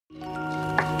Welcome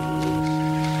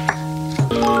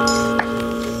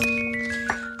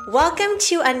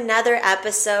to another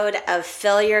episode of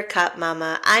Fill Your Cup,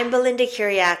 Mama. I'm Belinda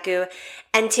Kiriakou,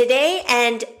 and today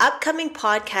and upcoming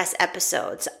podcast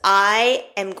episodes, I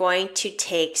am going to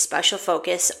take special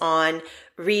focus on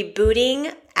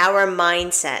rebooting our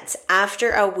mindsets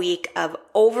after a week of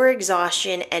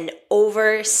overexhaustion and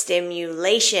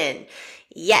overstimulation.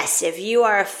 Yes, if you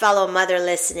are a fellow mother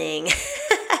listening,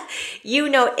 you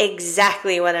know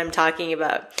exactly what I'm talking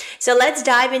about. So let's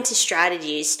dive into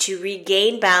strategies to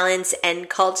regain balance and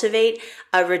cultivate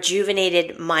a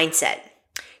rejuvenated mindset.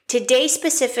 Today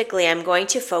specifically, I'm going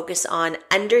to focus on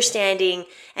understanding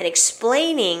and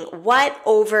explaining what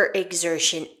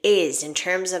overexertion is in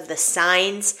terms of the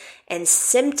signs and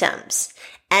symptoms,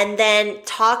 and then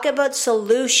talk about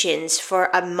solutions for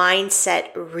a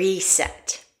mindset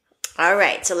reset. All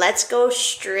right, so let's go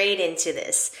straight into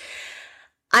this.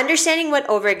 Understanding what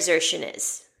overexertion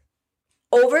is.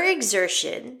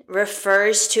 Overexertion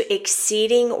refers to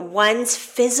exceeding one's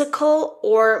physical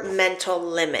or mental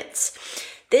limits.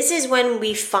 This is when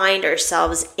we find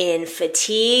ourselves in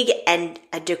fatigue and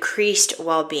a decreased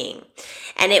well-being.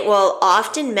 And it will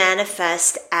often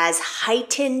manifest as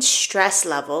heightened stress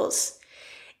levels,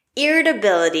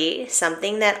 irritability,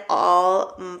 something that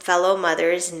all fellow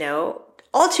mothers know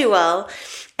all too well,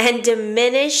 and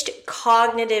diminished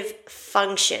cognitive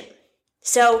function.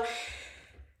 So,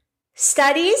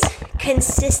 studies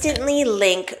consistently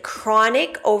link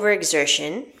chronic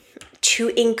overexertion to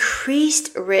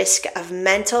increased risk of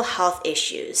mental health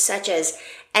issues such as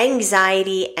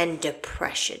anxiety and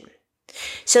depression.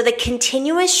 So, the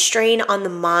continuous strain on the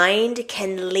mind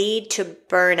can lead to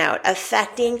burnout,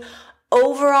 affecting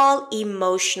overall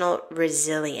emotional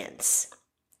resilience.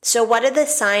 So what are the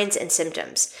signs and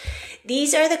symptoms?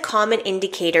 These are the common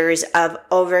indicators of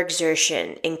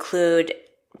overexertion include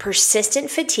persistent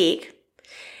fatigue,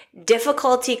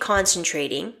 difficulty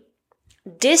concentrating,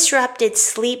 disrupted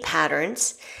sleep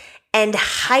patterns, and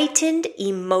heightened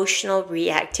emotional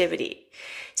reactivity.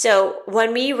 So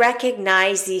when we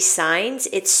recognize these signs,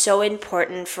 it's so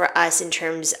important for us in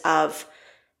terms of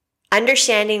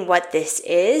understanding what this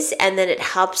is, and then it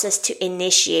helps us to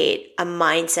initiate a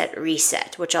mindset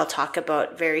reset, which I'll talk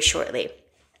about very shortly.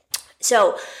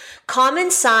 So,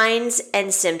 common signs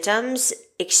and symptoms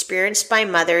experienced by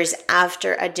mothers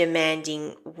after a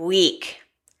demanding week.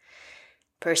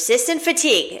 Persistent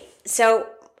fatigue. So,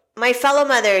 my fellow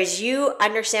mothers, you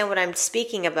understand what I'm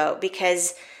speaking about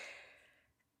because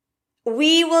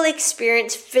we will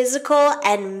experience physical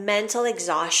and mental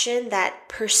exhaustion that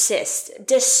persists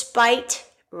despite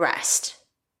rest,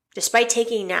 despite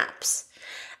taking naps,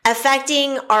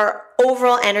 affecting our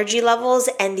overall energy levels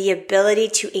and the ability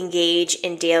to engage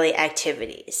in daily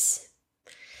activities.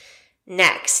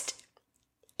 Next,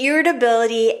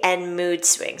 irritability and mood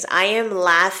swings. I am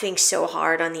laughing so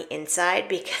hard on the inside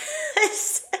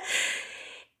because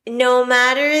no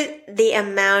matter the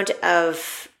amount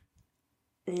of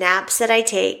naps that I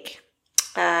take,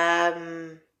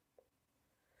 the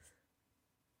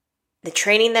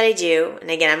training that I do, and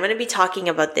again, I'm going to be talking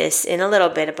about this in a little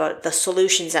bit about the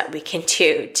solutions that we can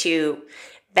do to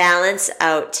balance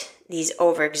out these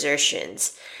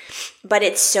overexertions. But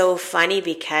it's so funny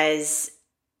because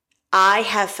I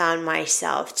have found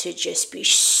myself to just be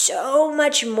so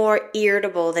much more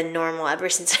irritable than normal ever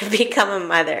since I've become a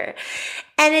mother.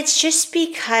 And it's just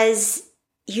because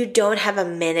you don't have a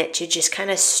minute to just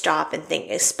kind of stop and think,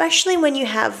 especially when you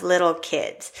have little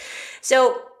kids.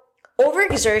 So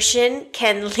overexertion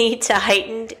can lead to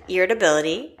heightened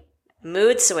irritability,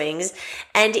 mood swings,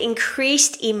 and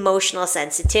increased emotional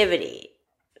sensitivity,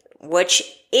 which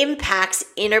impacts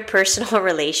interpersonal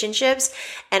relationships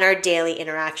and our daily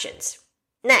interactions.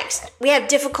 Next, we have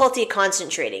difficulty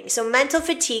concentrating. So mental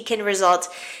fatigue can result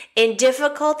in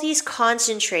difficulties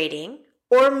concentrating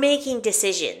or making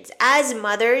decisions. As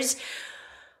mothers,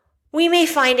 we may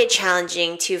find it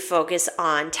challenging to focus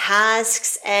on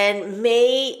tasks and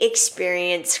may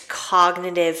experience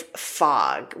cognitive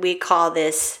fog. We call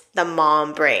this the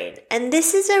mom brain, and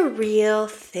this is a real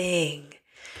thing.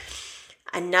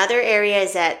 Another area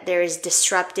is that there is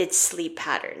disrupted sleep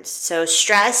patterns. So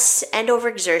stress and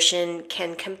overexertion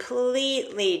can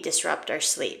completely disrupt our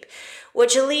sleep,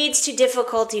 which leads to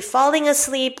difficulty falling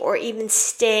asleep or even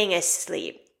staying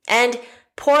asleep. And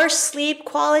poor sleep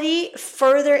quality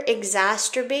further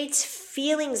exacerbates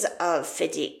feelings of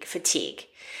fatigue.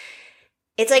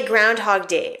 It's like Groundhog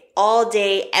Day, all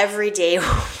day, every day,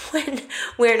 when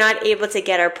we're not able to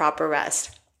get our proper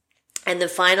rest. And then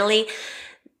finally,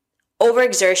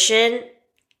 overexertion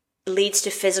leads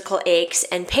to physical aches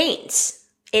and pains.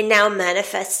 It now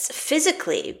manifests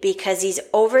physically because these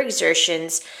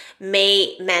overexertions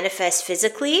may manifest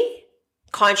physically,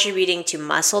 contributing to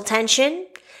muscle tension,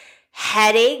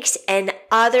 headaches, and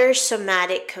other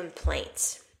somatic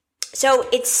complaints. So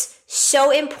it's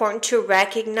so important to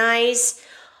recognize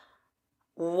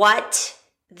what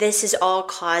this is all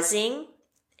causing.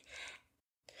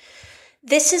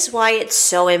 This is why it's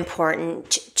so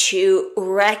important to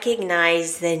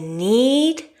recognize the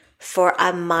need for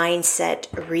a mindset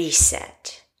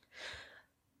reset.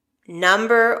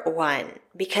 Number one,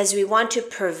 because we want to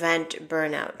prevent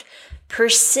burnout.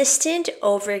 Persistent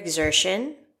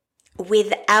overexertion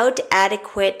without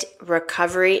adequate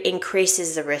recovery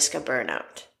increases the risk of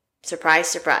burnout. Surprise,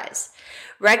 surprise.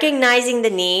 Recognizing the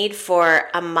need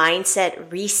for a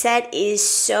mindset reset is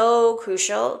so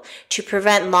crucial to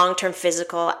prevent long-term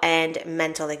physical and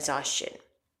mental exhaustion.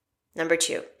 Number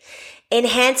two,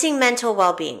 enhancing mental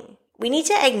well-being. We need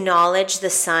to acknowledge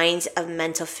the signs of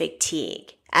mental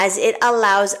fatigue as it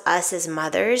allows us as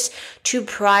mothers to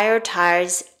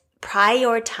prioritize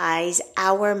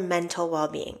our mental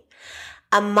well-being.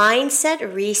 A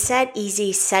mindset reset is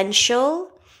essential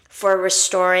for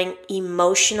restoring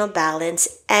emotional balance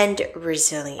and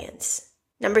resilience.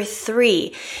 Number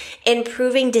three,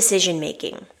 improving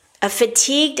decision-making. A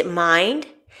fatigued mind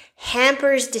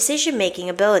hampers decision-making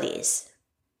abilities.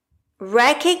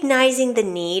 Recognizing the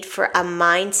need for a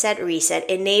mindset reset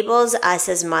enables us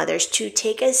as mothers to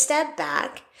take a step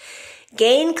back,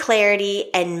 gain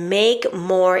clarity, and make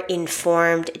more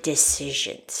informed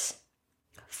decisions.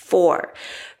 4,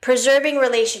 preserving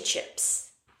relationships.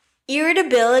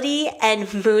 Irritability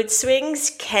and mood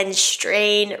swings can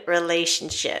strain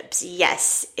relationships.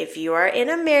 Yes, if you are in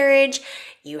a marriage,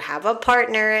 you have a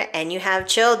partner, and you have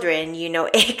children, you know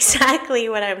exactly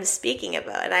what I'm speaking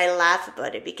about. And I laugh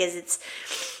about it because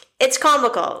it's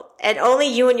comical, and only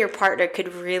you and your partner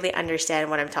could really understand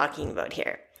what I'm talking about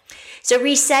here. So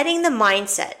resetting the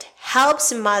mindset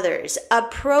helps mothers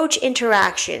approach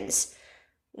interactions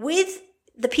with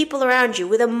the people around you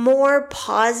with a more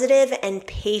positive and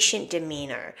patient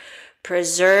demeanor,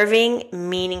 preserving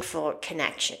meaningful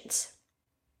connections.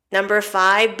 Number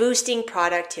 5, boosting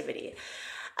productivity.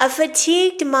 A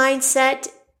fatigued mindset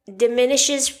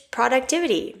diminishes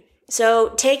productivity. So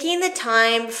taking the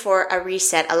time for a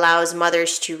reset allows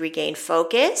mothers to regain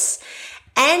focus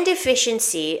and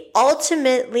efficiency,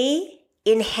 ultimately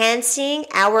enhancing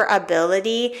our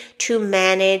ability to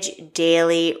manage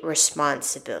daily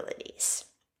responsibilities.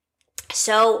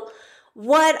 So,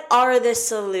 what are the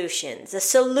solutions? The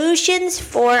solutions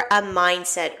for a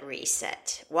mindset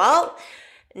reset. Well,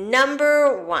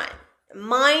 number 1,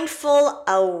 mindful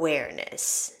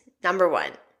awareness. Number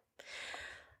 1.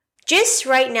 Just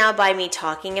right now, by me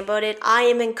talking about it, I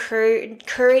am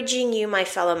encouraging you, my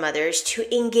fellow mothers,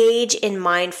 to engage in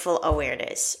mindful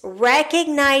awareness,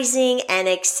 recognizing and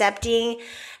accepting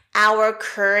our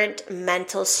current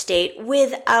mental state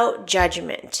without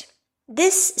judgment.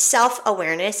 This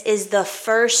self-awareness is the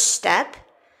first step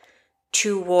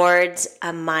towards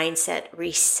a mindset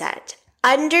reset.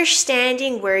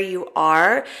 Understanding where you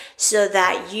are so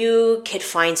that you could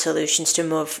find solutions to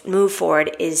move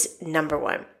forward is number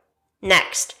 1.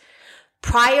 Next,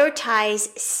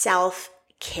 prioritize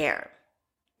self-care.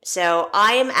 So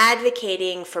I am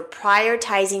advocating for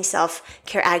prioritizing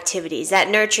self-care activities that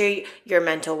nurture your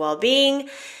mental well-being,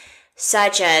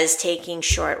 such as taking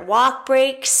short walk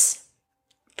breaks,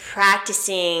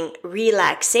 practicing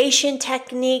relaxation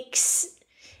techniques.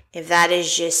 If that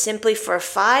is just simply for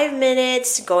 5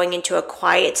 minutes, going into a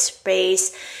quiet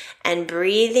space and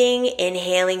breathing,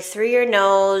 inhaling through your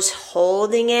nose,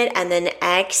 holding it, and then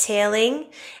exhaling,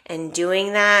 and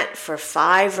doing that for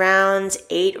 5 rounds,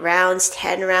 8 rounds,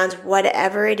 10 rounds,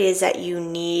 whatever it is that you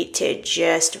need to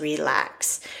just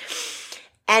relax.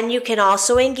 And you can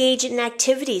also engage in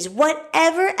activities,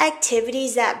 whatever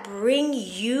activities that bring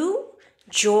you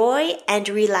joy and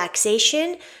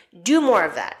relaxation, do more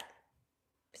of that.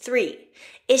 3,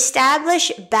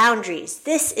 establish boundaries.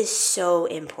 This is so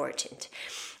important.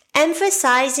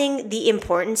 Emphasizing the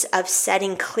importance of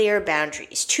setting clear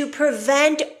boundaries to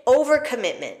prevent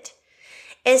overcommitment.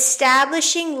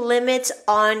 Establishing limits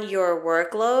on your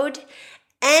workload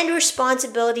and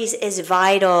responsibilities is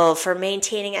vital for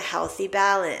maintaining a healthy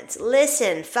balance.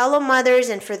 Listen, fellow mothers,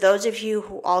 and for those of you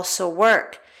who also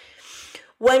work,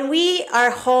 when we are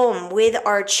home with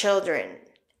our children,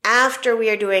 after we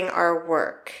are doing our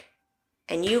work,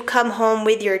 and you come home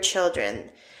with your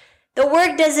children, the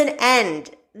work doesn't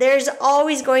end. There's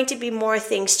always going to be more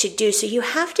things to do. So you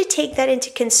have to take that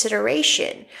into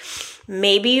consideration.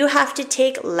 Maybe you have to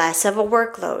take less of a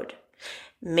workload.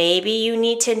 Maybe you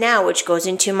need to now, which goes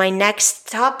into my next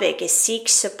topic, is seek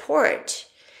support.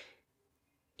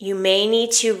 You may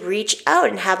need to reach out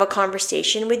and have a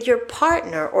conversation with your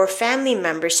partner or family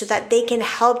members so that they can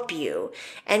help you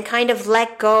and kind of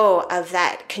let go of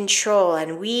that control.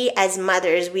 And we as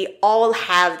mothers, we all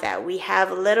have that. We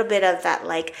have a little bit of that,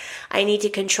 like, I need to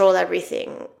control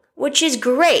everything, which is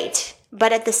great.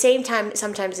 But at the same time,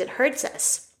 sometimes it hurts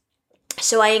us.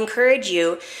 So I encourage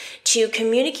you to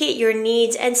communicate your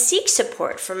needs and seek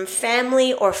support from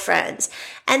family or friends,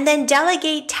 and then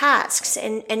delegate tasks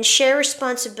and share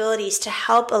responsibilities to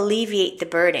help alleviate the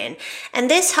burden. And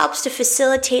this helps to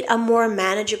facilitate a more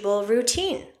manageable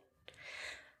routine.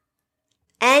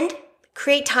 And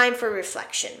create time for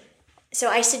reflection. So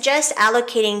I suggest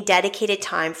allocating dedicated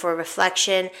time for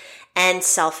reflection and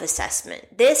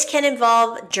self-assessment. This can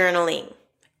involve journaling.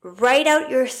 Write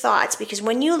out your thoughts, because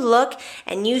when you look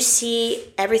and you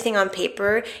see everything on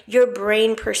paper, your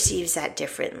brain perceives that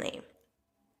differently.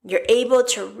 You're able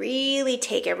to really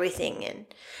take everything in.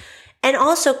 And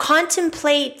also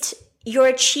contemplate your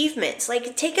achievements.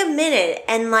 Like, take a minute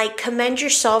and commend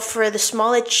yourself for the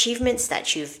small achievements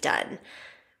that you've done.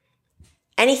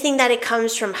 Anything that it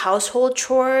comes from household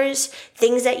chores,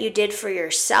 things that you did for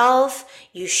yourself,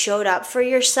 you showed up for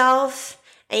yourself.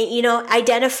 And,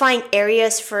 identifying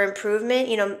areas for improvement.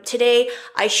 Today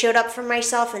I showed up for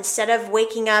myself. Instead of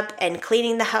waking up and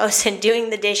cleaning the house and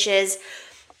doing the dishes,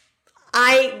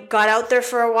 I got out there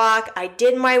for a walk. I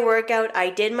did my workout. I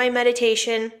did my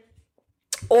meditation.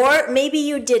 Or maybe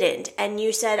you didn't, and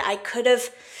you said, I could have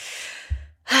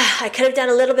done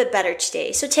a little bit better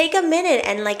today. So take a minute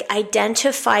and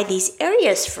identify these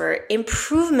areas for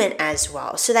improvement as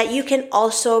well, so that you can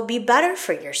also be better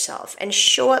for yourself and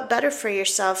show up better for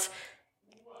yourself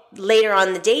later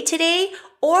on the day today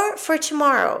or for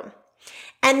tomorrow.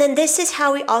 And then this is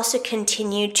how we also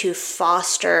continue to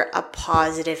foster a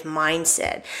positive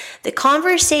mindset. The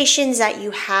conversations that you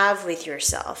have with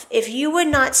yourself. If you would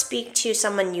not speak to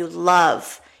someone you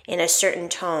love in a certain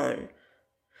tone,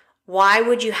 why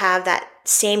would you have that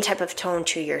same type of tone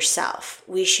to yourself?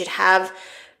 We should have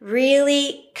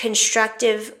really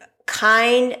constructive,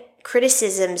 kind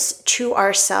criticisms to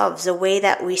ourselves, the way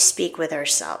that we speak with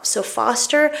ourselves. So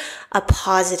foster a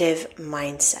positive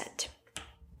mindset.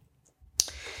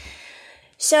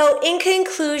 So in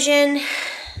conclusion,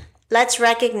 let's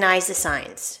recognize the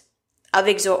signs of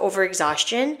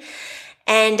overexhaustion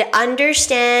and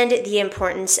understand the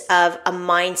importance of a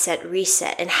mindset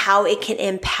reset and how it can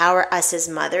empower us as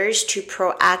mothers to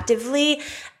proactively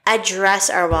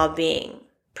address our well-being,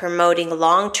 promoting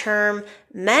long-term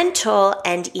mental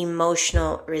and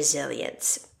emotional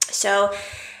resilience. So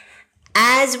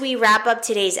as we wrap up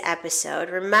today's episode,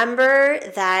 remember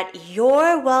that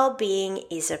your well-being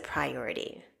is a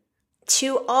priority.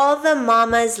 To all the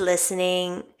mamas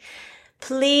listening,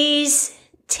 please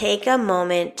take a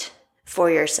moment for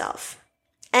yourself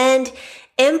and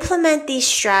implement these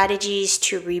strategies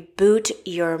to reboot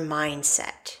your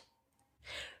mindset.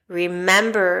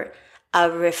 Remember, a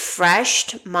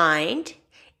refreshed mind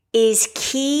is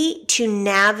key to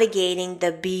navigating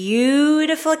the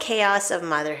beautiful chaos of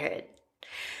motherhood.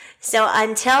 So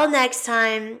until next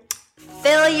time,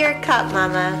 fill your cup,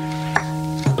 mama.